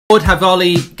Would have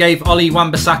gave Ollie,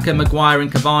 Wan-Bissaka, Maguire and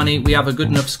Cavani. We have a good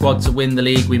enough squad to win the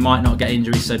league. We might not get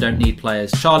injuries, so don't need players.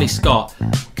 Charlie Scott,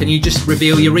 can you just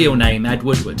reveal your real name, Ed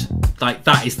Woodward? Like,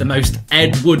 that is the most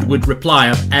Ed Woodward reply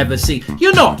I've ever seen.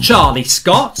 You're not Charlie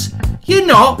Scott. You're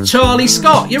not Charlie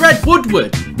Scott. You're Ed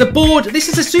Woodward. The board, this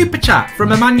is a super chat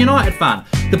from a Man United fan.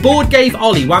 The board gave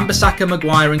Ollie, Wan-Bissaka,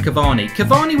 Maguire and Cavani.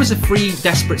 Cavani was a free,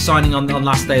 desperate signing on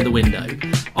last day of the window.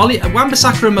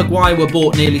 Wan-Bissaka and Maguire were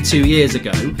bought nearly 2 years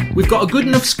ago. We've got a good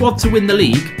enough squad to win the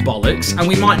league, bollocks, and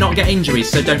we might not get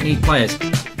injuries, so don't need players.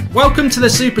 Welcome to the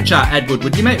super chat, Ed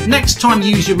Woodward. Next time,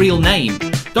 use your real name.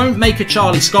 Don't make a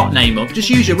Charlie Scott name up, just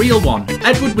use your real one.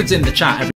 Ed Woodward's in the chat.